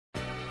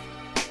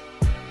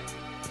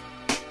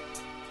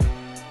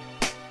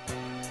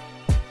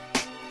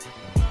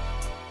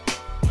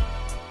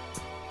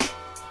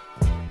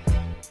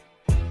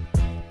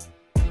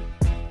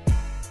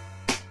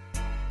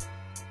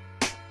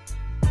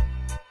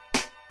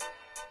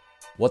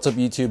What's up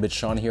YouTube, it's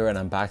Sean here and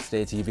I'm back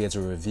today to give you guys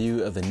a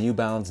review of the New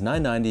Balance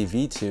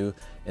 990 V2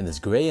 in this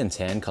gray and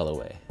tan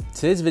colorway.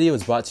 Today's video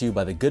is brought to you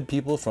by the good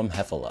people from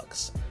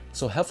Heffalux.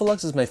 So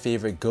Heffalux is my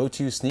favorite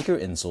go-to sneaker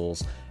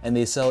insoles, and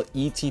they sell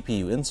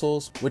eTPU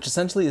insoles, which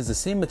essentially is the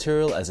same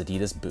material as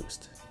Adidas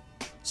Boost.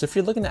 So if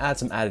you're looking to add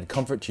some added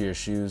comfort to your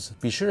shoes,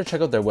 be sure to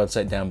check out their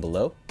website down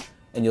below,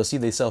 and you'll see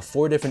they sell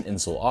 4 different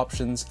insole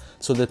options.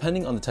 So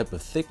depending on the type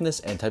of thickness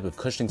and type of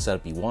cushioning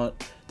setup you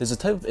want, there's a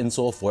type of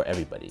insole for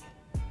everybody.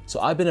 So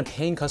I've been a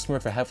paying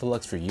customer for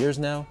Heffalux for years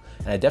now,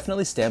 and I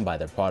definitely stand by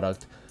their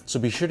product. So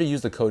be sure to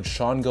use the code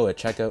SEANGO at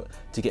checkout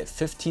to get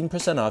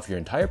 15% off your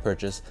entire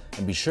purchase,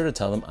 and be sure to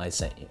tell them I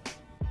sent you.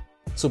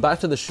 So back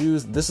to the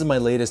shoes, this is my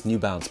latest New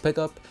Balance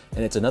pickup,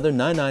 and it's another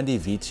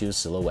 990 V2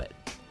 silhouette.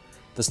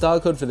 The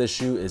style code for this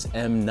shoe is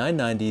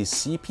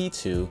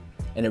M990CP2,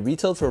 and it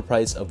retailed for a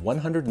price of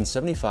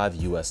 $175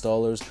 US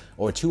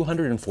or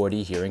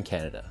 $240 here in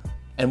Canada.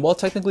 And while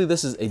technically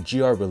this is a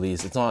GR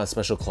release, it's not a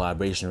special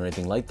collaboration or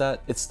anything like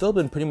that, it's still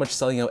been pretty much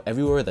selling out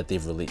everywhere that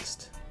they've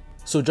released.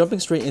 So jumping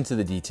straight into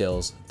the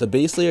details, the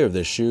base layer of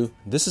this shoe,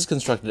 this is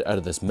constructed out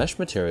of this mesh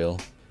material,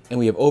 and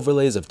we have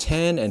overlays of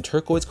tan and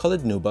turquoise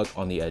colored nubuck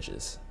on the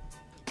edges.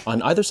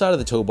 On either side of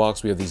the toe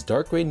box, we have these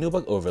dark gray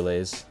nubuck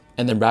overlays,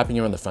 and then wrapping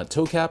around the front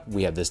toe cap,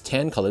 we have this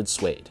tan colored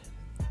suede.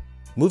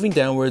 Moving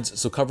downwards,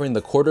 so covering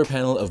the quarter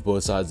panel of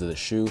both sides of the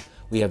shoe,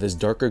 we have this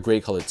darker gray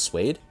colored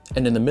suede,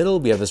 and in the middle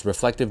we have this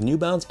reflective New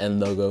Balance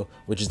end logo,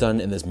 which is done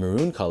in this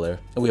maroon color,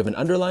 and we have an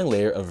underlying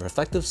layer of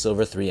reflective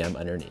silver 3M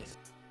underneath.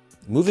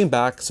 Moving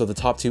back, so the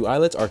top 2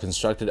 eyelets are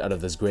constructed out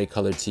of this gray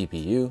colored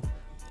TPU,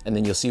 and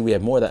then you'll see we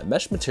have more of that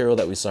mesh material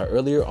that we saw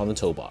earlier on the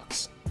toe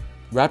box.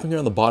 Wrapping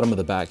around the bottom of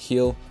the back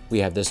heel, we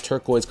have this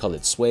turquoise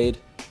colored suede,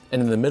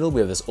 and in the middle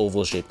we have this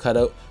oval shaped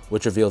cutout,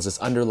 which reveals this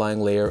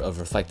underlying layer of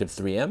reflective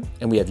 3M,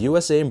 and we have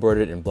USA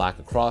embroidered in black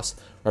across,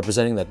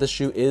 representing that this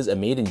shoe is a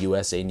made in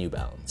USA New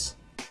Balance.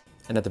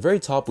 And at the very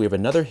top we have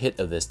another hit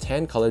of this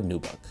tan colored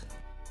nubuck.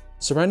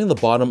 Surrounding the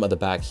bottom of the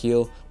back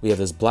heel, we have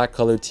this black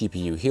colored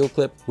TPU heel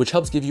clip, which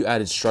helps give you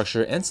added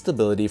structure and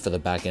stability for the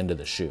back end of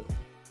the shoe.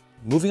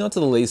 Moving on to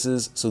the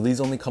laces, so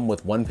these only come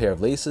with 1 pair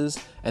of laces,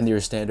 and they're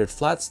your standard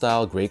flat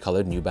style gray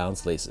colored New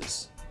Balance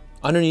laces.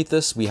 Underneath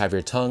this, we have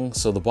your tongue,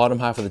 so the bottom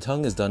half of the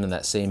tongue is done in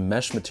that same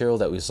mesh material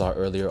that we saw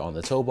earlier on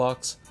the toe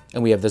box.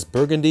 And we have this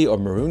burgundy or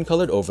maroon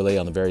colored overlay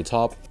on the very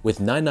top, with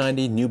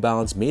 990 New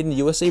Balance Made in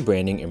USA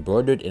branding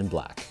embroidered in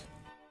black.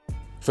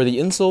 For the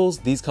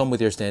insoles, these come with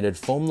your standard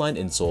foam line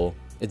insole.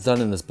 It's done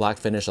in this black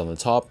finish on the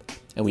top,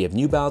 and we have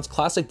New Balance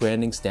classic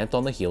branding stamped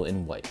on the heel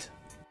in white.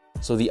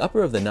 So the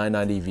upper of the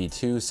 990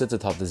 V2 sits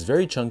atop this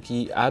very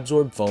chunky,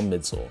 absorbed foam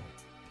midsole.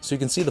 So you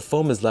can see the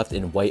foam is left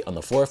in white on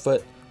the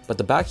forefoot, but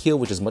the back heel,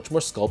 which is much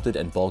more sculpted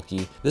and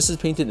bulky, this is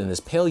painted in this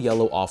pale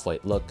yellow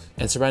off-white look,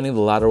 and surrounding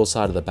the lateral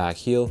side of the back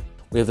heel,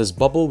 we have this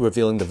bubble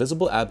revealing the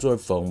visible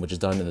absorbed foam, which is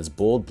done in this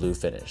bold blue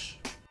finish.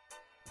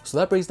 So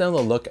that breaks down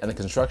the look and the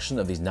construction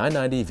of these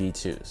 990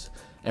 V2s.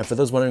 And for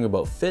those wondering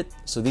about fit,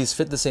 so these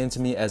fit the same to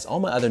me as all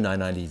my other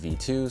 990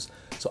 V2s,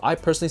 so I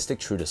personally stick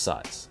true to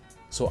size.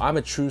 So I'm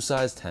a true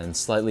size 10,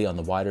 slightly on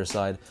the wider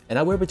side, and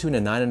I wear between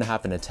a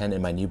 9.5 and a 10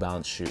 in my New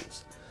Balance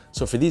shoes.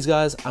 So for these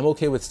guys, I'm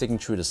okay with sticking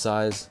true to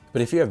size,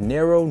 but if you have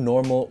narrow,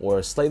 normal,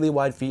 or slightly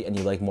wide feet and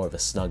you like more of a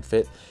snug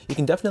fit, you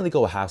can definitely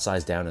go a half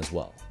size down as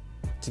well.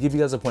 To give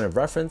you guys a point of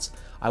reference,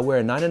 I wear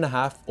a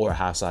 9.5 or a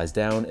half size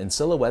down in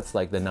silhouettes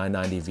like the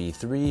 990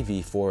 V3,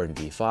 V4, and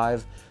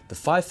V5, the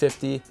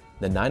 550,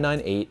 the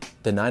 998,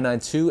 the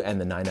 992,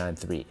 and the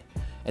 993.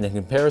 And in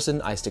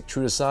comparison, I stick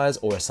true to size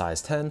or a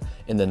size 10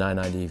 in the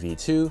 990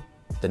 V2,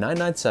 the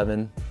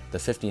 997, the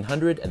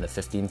 1500, and the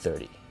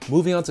 1530.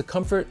 Moving on to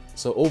comfort,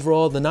 so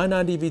overall the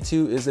 990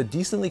 V2 is a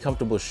decently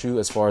comfortable shoe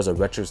as far as a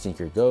retro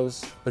sneaker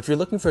goes, but if you're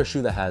looking for a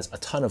shoe that has a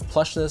ton of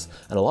plushness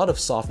and a lot of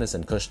softness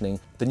and cushioning,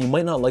 then you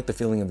might not like the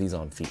feeling of these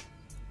on feet.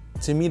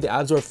 To me, the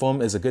absorbed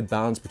foam is a good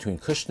balance between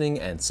cushioning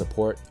and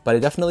support, but I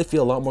definitely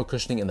feel a lot more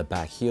cushioning in the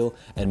back heel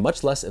and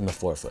much less in the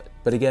forefoot.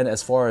 But again,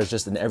 as far as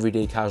just an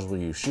everyday casual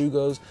use shoe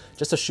goes,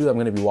 just a shoe I'm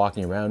going to be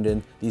walking around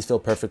in, these feel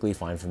perfectly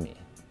fine for me.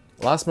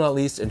 Last but not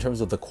least, in terms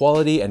of the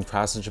quality and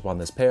craftsmanship on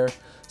this pair,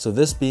 so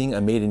this being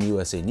a made in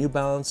USA New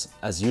Balance,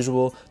 as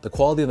usual, the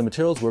quality of the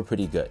materials were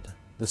pretty good.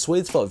 The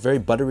suedes felt very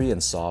buttery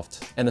and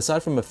soft, and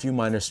aside from a few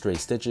minor stray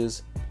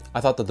stitches, I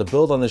thought that the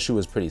build on the shoe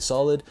was pretty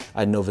solid. I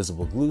had no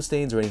visible glue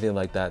stains or anything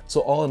like that, so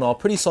all in all,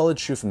 pretty solid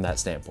shoe from that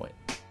standpoint.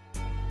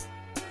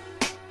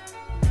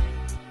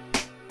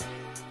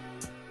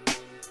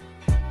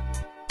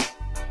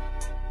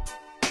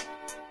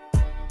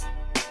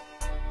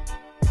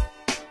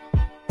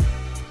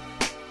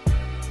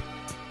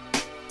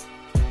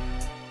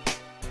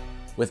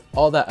 With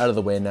all that out of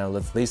the way now,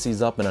 let's lace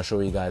these up and I'll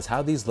show you guys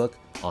how these look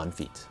on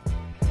feet.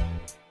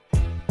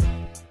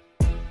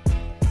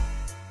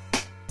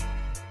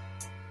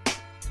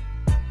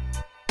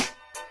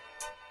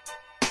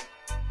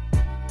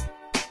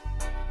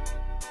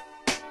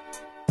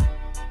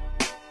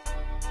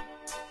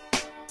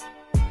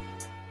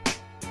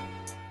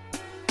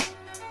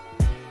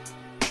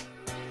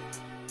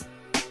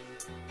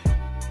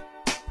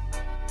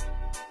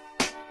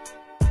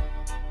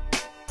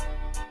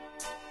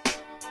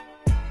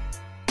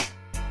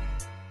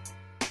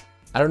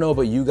 I don't know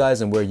about you guys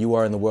and where you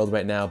are in the world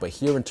right now, but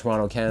here in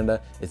Toronto, Canada,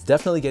 it's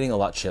definitely getting a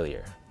lot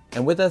chillier.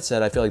 And with that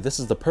said, I feel like this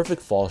is the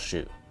perfect fall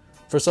shoe.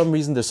 For some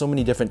reason, there's so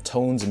many different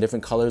tones and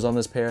different colors on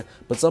this pair,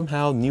 but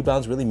somehow New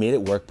Balance really made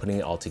it work putting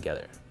it all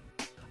together.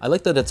 I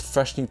like that it's a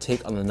fresh new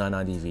take on the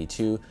 990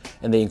 V2,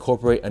 and they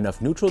incorporate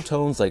enough neutral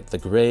tones like the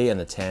gray and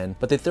the tan,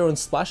 but they throw in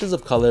splashes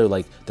of color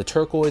like the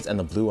turquoise and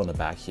the blue on the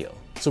back heel.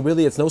 So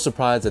really, it's no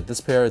surprise that this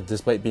pair,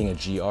 despite being a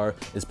GR,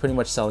 is pretty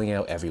much selling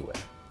out everywhere.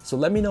 So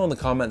let me know in the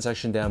comment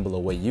section down below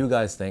what you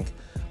guys think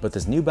about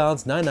this New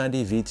Balance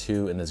 990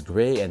 V2 in this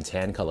gray and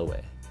tan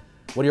colorway.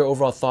 What are your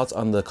overall thoughts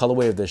on the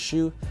colorway of this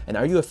shoe, and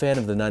are you a fan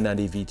of the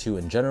 990 V2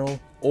 in general,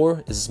 or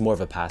is this more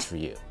of a pass for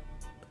you?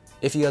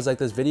 If you guys like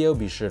this video,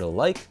 be sure to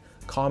like,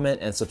 comment,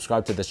 and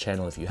subscribe to this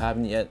channel if you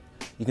haven't yet.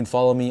 You can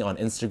follow me on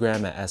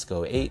Instagram at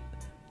esco8,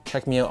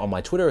 check me out on my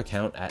Twitter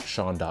account at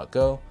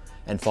sean.go,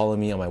 and follow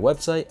me on my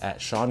website at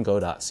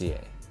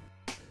seango.ca.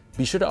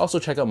 Be sure to also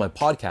check out my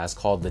podcast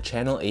called the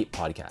Channel 8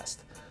 Podcast.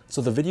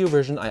 So the video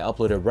version I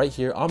uploaded right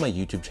here on my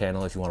YouTube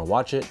channel if you want to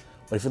watch it,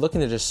 but if you're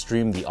looking to just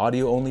stream the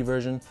audio only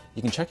version,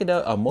 you can check it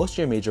out on most of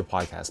your major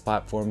podcast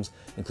platforms,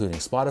 including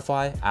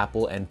Spotify,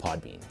 Apple, and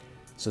Podbean.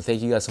 So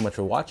thank you guys so much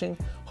for watching.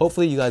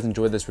 Hopefully you guys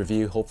enjoyed this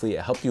review. Hopefully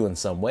it helped you in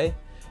some way.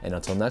 And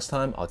until next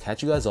time, I'll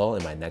catch you guys all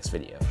in my next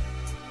video.